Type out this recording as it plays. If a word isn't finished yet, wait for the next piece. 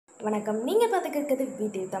வணக்கம். நீங்கள் பார்த்துக்கிறது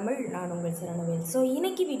வீட்டு தமிழ். நான் உங்கள் சரணவேல். ஸோ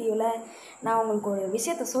இன்றைக்கி வீடியோவில் நான் உங்களுக்கு ஒரு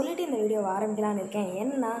விஷயத்த சொல்லிவிட்டு இந்த வீடியோவை ஆரம்பிக்கலான்னு இருக்கேன்.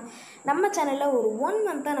 என்னன்னா, நம்ம சேனலில் ஒரு 1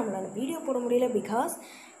 மந்த்தாக நம்மளால் வீடியோ போட முடியல. பிகாஸ்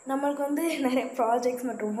நம்மளுக்கு நிறைய ப்ராஜெக்ட்ஸ்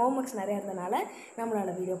மற்றும் ஹோம்ஒர்க்ஸ் நிறையா இருந்தனால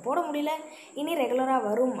நம்மளால் வீடியோ போட முடியல. இனி ரெகுலராக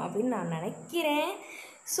வரும் அப்படின்னு நான் நினைக்கிறேன்.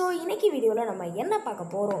 ஸோ இன்றைக்கி வீடியோவில் நம்ம என்ன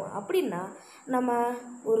பார்க்க போகிறோம் அப்படின்னா, நம்ம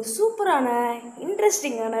ஒரு சூப்பரான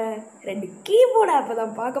இன்ட்ரெஸ்டிங்கான 2 கீபோர்டு ஆப்பை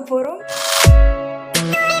தான் பார்க்க போகிறோம்.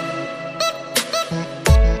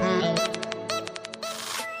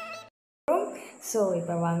 ஸோ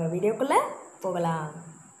இப்போ வாங்க வீடியோக்குள்ளே போகலாம்.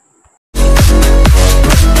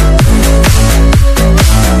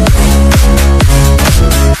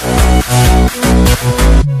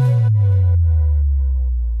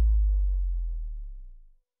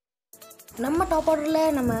 நம்ம டாப்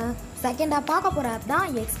ஆர்டரில் நம்ம செகண்டாக பார்க்க போகிற ஆப்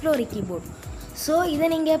தான் எக்ஸ்ப்ளோரி கீபோர்ட். ஸோ இதை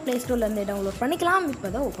நீங்கள் ப்ளே ஸ்டோர்லேருந்து டவுன்லோட் பண்ணிக்கலாம். இப்போ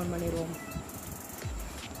தான் ஓப்பன் பண்ணிடுவோம்.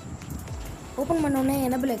 ஓப்பன் பண்ணோடனே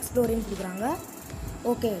எனபிள் எக்ஸ்ப்ளோரின்னு கொடுக்குறாங்க.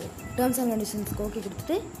 ஓகே, டேர்ம்ஸ் அண்ட் கண்டிஷன்ஸ்க்கு ஓகே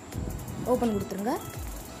கொடுத்துட்டு ஓப்பன் கொடுத்துருங்க.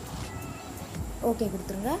 ஓகே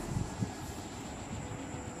கொடுத்துருங்க.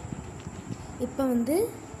 இப்போ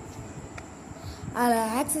அதில்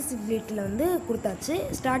ஆக்சசிபிலிட்டியில் கொடுத்தாச்சு.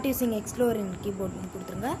 ஸ்டார்ட் யூஸிங் எக்ஸ்ப்ளோரிங் கீபோர்டுன்னு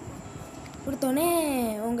கொடுத்துருங்க. கொடுத்தோடனே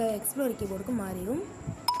உங்கள் எக்ஸ்ப்ளோரி கீபோர்டுக்கு மாறிடும்.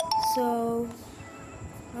 ஸோ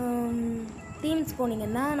தீம்ஸ்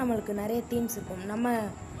போனீங்கன்னா நம்மளுக்கு நிறைய தீம்ஸ் இருக்கும்.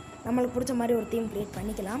 நம்மளுக்கு பிடிச்ச மாதிரி ஒரு தீம் க்ரியேட்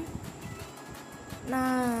பண்ணிக்கலாம்.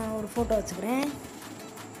 நான் ஒரு ஃபோட்டோ வச்சுக்கிறேன்.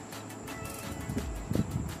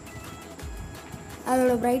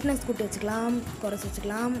 அதோட பிரைட்னஸ் கூட்டி வச்சுக்கலாம், குறைச்சி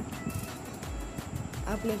வச்சுக்கலாம்.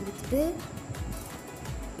 அப்படியே கொடுத்துட்டு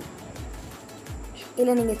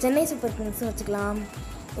இல்லை நீங்கள் சென்னை சூப்பர் கிங்ஸும் வச்சுக்கலாம்,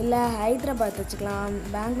 இல்லை ஹைதராபாத் வச்சுக்கலாம்,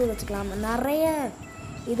 பெங்களூர் வச்சுக்கலாம். நிறைய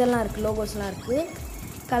இதெல்லாம் இருக்குது, லோகோஸ்லாம் இருக்குது.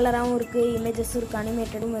 கலராகவும் இருக்குது, இமேஜஸும் இருக்குது,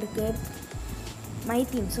 அனிமேட்டடும் இருக்குது, மை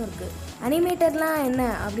தீம்ஸும் இருக்குது. அனிமேட்டட்லாம் என்ன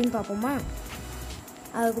அப்படின்னு பார்ப்போமா?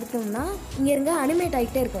 அதை கொடுத்தோம்னா இங்கே இருங்க அனிமேட்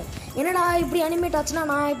ஆகிட்டே இருக்கும். என்னடா இப்படி அனிமேட் ஆச்சுன்னா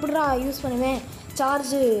நான் எப்படிடா யூஸ் பண்ணுவேன்,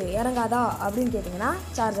 சார்ஜு இறங்காதா அப்படின்னு கேட்டிங்கன்னா,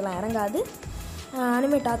 சார்ஜெலாம் இறங்காது.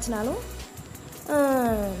 அனிமேட் ஆச்சுனாலும்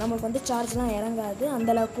நம்மளுக்கு சார்ஜ்லாம் இறங்காது.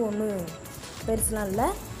 அந்தளவுக்கு ஒன்றும் பெருசுலாம் இல்லை.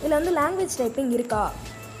 இதில் லாங்குவேஜ் டைப்பிங் இருக்கா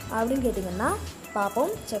அப்படின்னு கேட்டிங்கன்னா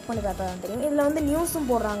பார்ப்போம். செக் பண்ணி பார்த்தா தான் தெரியும். இதில்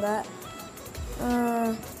நியூஸும் போடுறாங்க.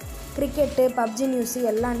 கிரிக்கெட்டு, பப்ஜி நியூஸு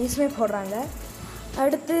எல்லா நியூஸுமே போடுறாங்க.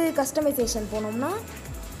 அடுத்து கஸ்டமைசேஷன் போனோம்னா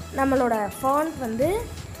நம்மளோட ஃபாண்ட்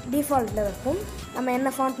டிஃபால்ட்டில் இருக்கும். நம்ம என்ன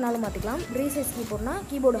ஃபாண்ட்னாலும் மாற்றிக்கலாம். ரீசைஸ் கீபோர்ட்னா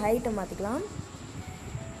கீபோர்டு ஹைட்டை மாற்றிக்கலாம்.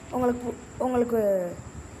 உங்களுக்கு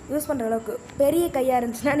யூஸ் பண்ணுற அளவுக்கு பெரிய கையாக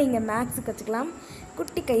இருந்துச்சுன்னா நீங்கள் மேக்ஸுக்கு வச்சுக்கலாம்.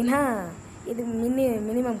 குட்டி கைனா இது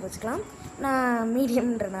மினிமம் வச்சுக்கலாம். நான்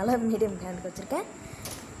மீடியம்ன்றனால மீடியம் ஹேண்டுக்கு வச்சுருக்கேன்.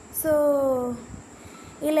 ஸோ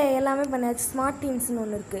இல்லை எல்லாமே பண்ணியாச்சு. ஸ்மார்ட் தீம்ஸ்னு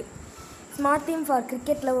ஒன்று இருக்குது. Smart theme for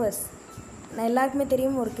cricket lovers. நான் எல்லாருக்குமே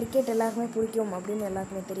தெரியும், ஒரு கிரிக்கெட் எல்லாருக்குமே பிடிக்கும் அப்படின்னு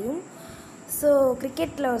எல்லாருக்குமே தெரியும். ஸோ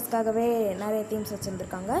கிரிக்கெட் லவர்ஸ்க்காகவே நிறைய தீம்ஸ்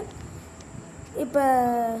வச்சுருந்துருக்காங்க. இப்போ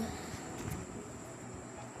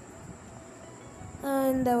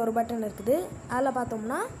இந்த ஒரு பட்டன் இருக்குது. அதில்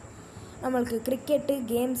பார்த்தோம்னா நம்மளுக்கு கிரிக்கெட்டு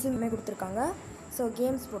கேம்ஸுமே கொடுத்துருக்காங்க. ஸோ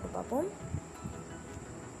கேம்ஸ் போட்டு பார்ப்போம்.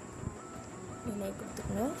 என்ன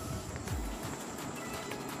கொடுத்துருங்க.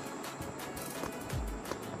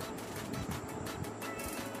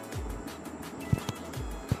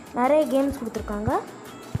 நிறைய கேம்ஸ் கொடுத்துருக்காங்க.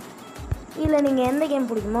 இதில் நீங்கள் எந்த கேம்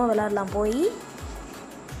பிடிக்குமோ விளாட்லாம். போய்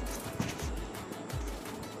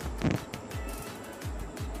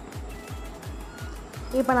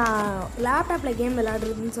இப்போ நான் லேப்டாப்பில் கேம்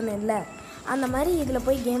விளாடுறதுன்னு சொன்னேன்ல, அந்த மாதிரி இதில்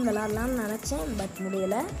போய் கேம் விளாட்லான்னு நினச்சேன், பட்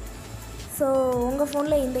முடியலை. ஸோ உங்கள்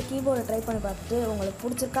ஃபோனில் இந்த கீபோர்டை ட்ரை பண்ணி பார்த்துட்டு உங்களுக்கு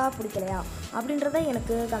பிடிச்சிருக்கா பிடிக்கலையா அப்படின்றத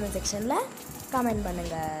எனக்கு கமெண்ட் செக்ஷனில் கமெண்ட்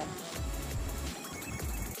பண்ணுங்கள்.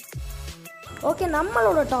 ஓகே,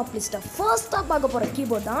 நம்மளோட டாப் லிஸ்ட்டை ஃபர்ஸ்ட்டாக பார்க்க போகிற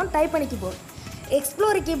கீபோர்டு தான் டைப்பனி கீபோர்டு.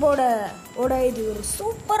 எக்ஸ்ப்ளோரி கீபோர்டோட இது ஒரு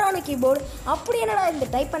சூப்பரான கீபோர்டு. அப்படி என்னடா இந்த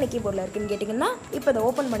டைப்பனி கீபோர்டில் இருக்குதுன்னு கேட்டிங்கன்னா, இப்போ இதை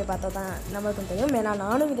ஓப்பன் பண்ணி பார்த்தா தான் நம்மளுக்கும் தெரியும். ஏன்னா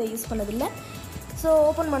நானும் இதை யூஸ் பண்ணதில்லை. ஸோ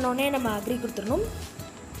ஓப்பன் பண்ணோடனே நம்ம அக்ரி கொடுத்துடணும்.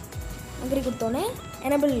 அக்ரி கொடுத்தோடனே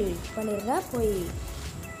எனபிள் பண்ணிடுங்க. போய்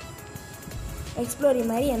எக்ஸ்ப்ளோரி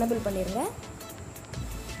மாதிரி எனபிள் பண்ணிடுங்க.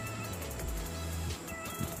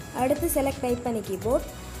 அடுத்து செலக்ட் டைப்பனி கீபோர்ட்.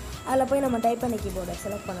 அதில் போய் நம்ம டைப்பனி கீபோர்டை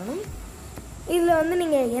செலக்ட் பண்ணணும். இதில்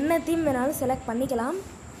நீங்கள் என்ன தீம் வேணாலும் செலக்ட் பண்ணிக்கலாம்.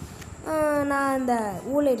 நான் இந்த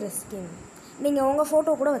ஊலை ட்ரெஸ் தீம், நீங்கள் உங்கள்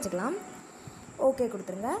ஃபோட்டோ கூட வச்சுக்கலாம். ஓகே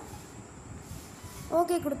கொடுத்துருங்க.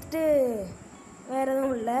 ஓகே கொடுத்துட்டு வேறு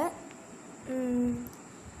எதுவும் இல்லை.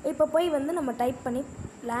 இப்போ போய் நம்ம டைப் பண்ணி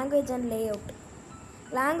language and lay out.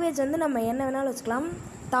 Language நம்ம என்ன வேணாலும் வச்சுக்கலாம்.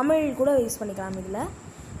 தமிழ் கூட யூஸ் பண்ணிக்கலாம். இதில்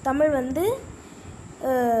தமிழ்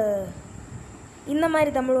இந்த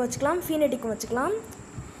மாதிரி தமிழ் வச்சுக்கலாம், ஃபீனட்டிக்கும் வச்சுக்கலாம்,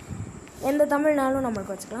 எந்த தமிழ்னாலும்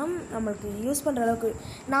நம்மளுக்கு வச்சுக்கலாம். நம்மளுக்கு யூஸ் பண்ணுற அளவுக்கு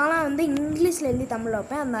நான்லாம் வந்து இங்கிலீஷில் எழுதி தமிழ்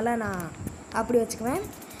வைப்பேன், அதனால் நான் அப்படி வச்சுக்குவேன்.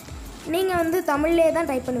 நீங்கள் வந்து தமிழ்லே தான்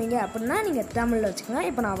டைப் பண்ணுவீங்க அப்படின்னா நீங்கள் தமிழில் வச்சுக்கோங்க.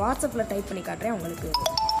 இப்போ நான் வாட்ஸ்அப்பில் டைப் பண்ணி காட்டுறேன் உங்களுக்கு.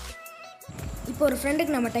 இப்போ ஒரு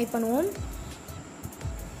ஃப்ரெண்டுக்கு நம்ம டைப் பண்ணுவோம்.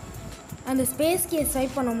 அந்த ஸ்பேஸ்க்கு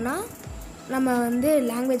ஸ்வைப் பண்ணோம்னா நம்ம வந்து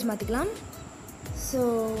லாங்குவேஜ் மாற்றிக்கலாம். ஸோ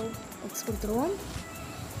எக்ஸ் கொடுத்துருவோம்.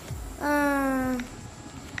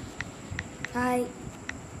 ஹாய்,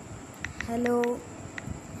 ஹலோ,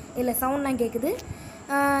 இல்லை சவுண்ட்லாம் கேட்குது.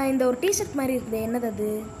 இந்த ஒரு டிஷர்ட் மாதிரி இருக்குது, என்னது அது?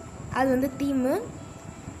 அது வந்து தீமு.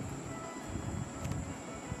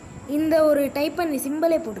 இந்த ஒரு டைப் பண்ணி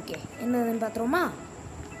சிம்பிளே போட்டிருக்கேன், என்னதுன்னு பார்த்துருவோமா?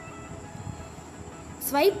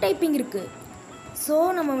 ஸ்வைப் டைப்பிங் இருக்குது. ஸோ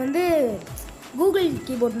நம்ம வந்து கூகுள்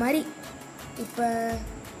கீபோர்ட் மாதிரி இப்போ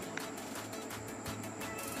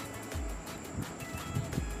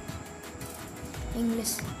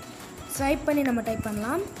இங்கிலீஷ் ஸ்வைப் பண்ணி நம்ம டைப்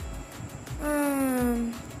பண்ணலாம்.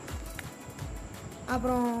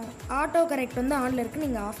 அப்புறம் ஆட்டோ கரெக்ட் வந்து ஆனில் இருக்குது,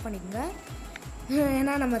 நீங்கள் ஆஃப் பண்ணிக்கோங்க.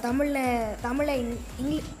 ஏன்னா நம்ம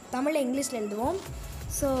தமிழில் இங்கிலீஷில் எழுதுவோம்.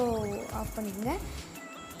 ஸோ ஆஃப் பண்ணிக்கோங்க.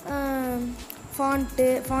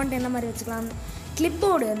 ஃபாண்ட் என்ன மாதிரி வச்சுக்கலாம்?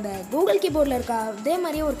 கிளிப்போர்டு, அந்த கூகுள் கீபோர்டில் இருக்கா அதே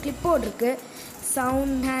மாதிரியே ஒரு கிளிப்போர்டு இருக்குது.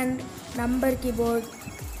 சவுண்ட் ஹேண்ட், நம்பர் கீபோர்டு,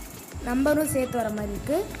 நம்பரும் சேர்த்து வர மாதிரி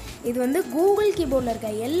இருக்குது. இது வந்து கூகுள் கீபோர்டில் இருக்க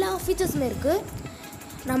எல்லா ஃபீச்சர்ஸுமே இருக்குது.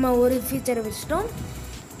 நம்ம ஒரு ஃபீச்சரை வச்சுட்டோம்.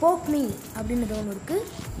 போக் மீ அப்படின்னு ஒன்று இருக்குது,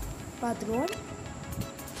 பார்த்துருவோம்.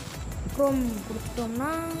 க்ரோம்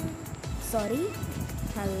கொடுத்துட்டோம்னா சாரி,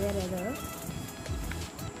 அது வேறு ஏதாவது.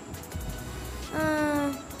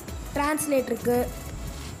 ட்ரான்ஸ்லேட் இருக்குது,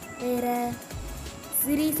 வேறு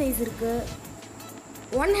சிரி சைஸ் இருக்குது,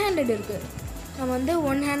 ஒன் ஹேண்டட் இருக்குது. நம்ம வந்து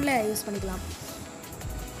ஒன் ஹேண்டில் யூஸ் பண்ணிக்கலாம்.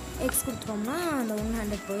 எக்ஸ் கொடுத்துட்டோம்னா அந்த ஒன்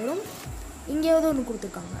ஹேண்டட் போயிடும். இங்கேயாவது ஒன்று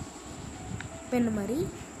கொடுத்துருக்காங்க, பென்னு மாதிரி.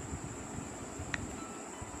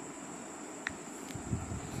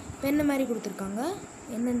 பென்னு மாதிரி கொடுத்துருக்காங்க,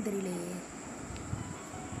 என்னன்னு தெரியலையே.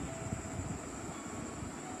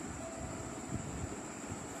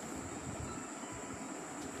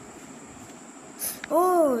 ஓ,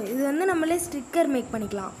 இது வந்து நம்மளே ஸ்டிக்கர் மேக்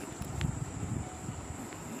பண்ணிக்கலாம்.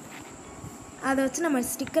 அதை வச்சு நம்ம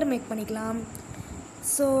ஸ்டிக்கர் மேக் பண்ணிக்கலாம்.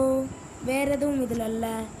 ஸோ வேறு எதுவும் இதில்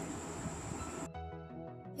இல்லை.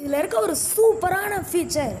 இதில் இருக்க ஒரு சூப்பரான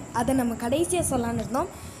ஃபீச்சர், அதை நம்ம கடைசியாக சொல்லலான்னு இருந்தோம்.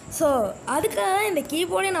 ஸோ அதுக்காக தான் இந்த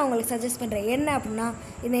கீபோர்டே நான் உங்களுக்கு சஜஸ்ட் பண்ணுறேன். என்ன அப்படின்னா,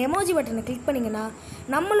 இந்த எமோஜி பட்டனை கிளிக் பண்ணிங்கன்னா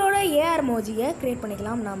நம்மளோட ஏஆர் எமோஜியை க்ரியேட்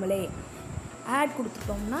பண்ணிக்கலாம். நம்மளே ஆட்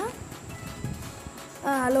கொடுத்துட்டோம்னா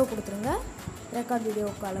அலோவ் கொடுத்துருங்க, ரெக்கார்ட்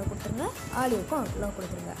வீடியோவுக்கு அலோவ் கொடுத்துருங்க, ஆடியோவுக்கும் அலோவ்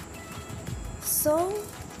கொடுத்துருங்க. ஸோ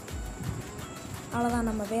அவ்வளோதான்,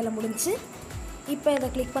 நம்ம வேலை முடிஞ்சு. இப்போ இதை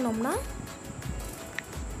கிளிக் பண்ணோம்னா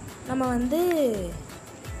நம்ம வந்து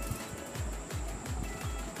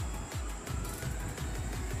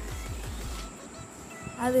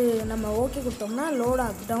அது நம்ம ஓகே கொடுத்தோம்னா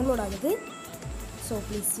டவுன்லோட் ஆகுது. So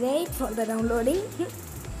please wait for the downloading.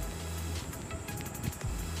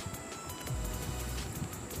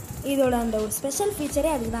 இதோட அந்த ஒரு ஸ்பெஷல்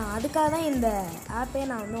ஃபீச்சரே அதுக்கு தான். அதுக்காக தான் இந்த ஆப்பே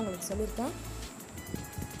நான் வந்து உங்களுக்கு சொல்லியிருக்கேன்.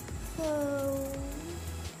 ஸோ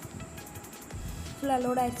ஃபுல்லாக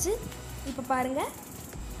லோட் ஆகிடுச்சு. இப்போ பாருங்கள்,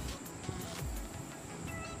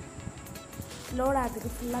 லோட் ஆகுது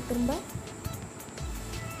ஃபுல்லாக. திரும்ப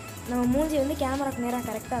நம்ம மூஞ்சி வந்து கேமராக்கு நேராக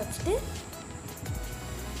கரெக்டாக வச்சுட்டு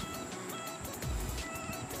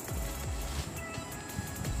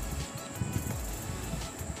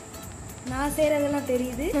நான் செய்கிறதெல்லாம்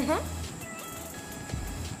தெரியுது.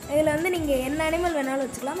 இதில் வந்து நீங்கள் என்ன அனிமல் வேணாலும்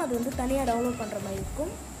வச்சுக்கலாம். அது வந்து தனியாக டவுன்லோட் பண்ணுற மாதிரி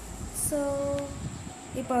இருக்கும். ஸோ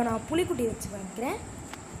இப்போ நான் புலிக்குட்டி வச்சு காமிக்கிறேன்.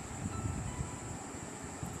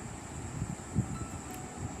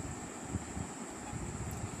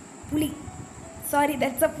 புலி, சாரி,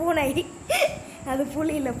 தட்ஸ் அ பூனை. அது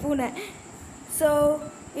புலி இல்லை, பூனை. ஸோ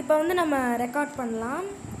இப்போ வந்து நம்ம ரெக்கார்ட் பண்ணலாம்.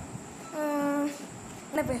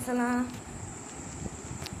 என்ன பேசலாம்?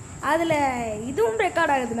 அதில் இதுவும்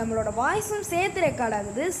ரெக்கார்ட் ஆகுது, நம்மளோட வாய்ஸும் சேர்த்து ரெக்கார்ட்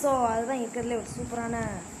ஆகுது. ஸோ அதுதான் இருக்கிறதுலே ஒரு சூப்பரான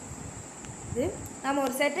இது. நம்ம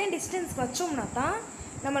ஒரு செர்டைன் டிஸ்டன்ஸ்க்கு வச்சோம்னா தான்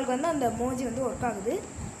நம்மளுக்கு வந்து அந்த மோஜி வந்து ஒர்க் ஆகுது.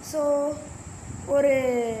 ஸோ ஒரு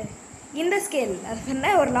இந்த ஸ்கேல், அது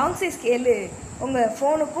என்ன, ஒரு லாங் சைஸ் ஸ்கேலு உங்கள்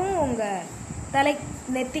ஃபோனுக்கும் உங்கள் தலை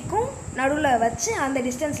நெத்திக்கும் நடுவில் வச்சு அந்த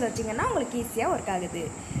டிஸ்டன்ஸில் வச்சிங்கன்னா உங்களுக்கு ஈஸியாக ஒர்க் ஆகுது.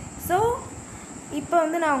 ஸோ இப்போ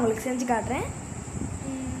வந்து நான் உங்களுக்கு செஞ்சு காட்டுறேன்.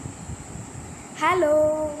 ஹலோ,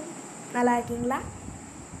 நல்லா இருக்கீங்களா?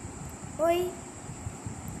 ஓய்,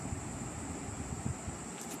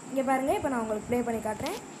 இங்கே பாருங்கள். இப்போ நான் உங்களுக்கு ப்ளே பண்ணி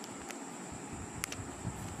காட்டுறேன்.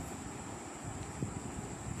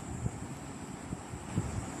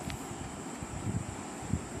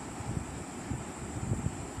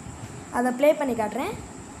 அதை ப்ளே பண்ணி காட்டுறேன்,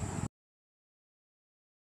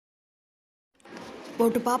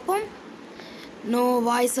 போட்டு பார்ப்போம். நோ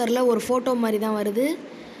வாய்ஸ் வரல, ஒரு ஃபோட்டோ மாதிரி தான் வருது.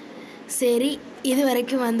 சரி, இது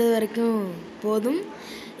வரைக்கும் வந்தது வரைக்கும் போதும்.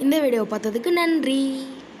 இந்த வீடியோ பார்த்ததுக்கு நன்றி.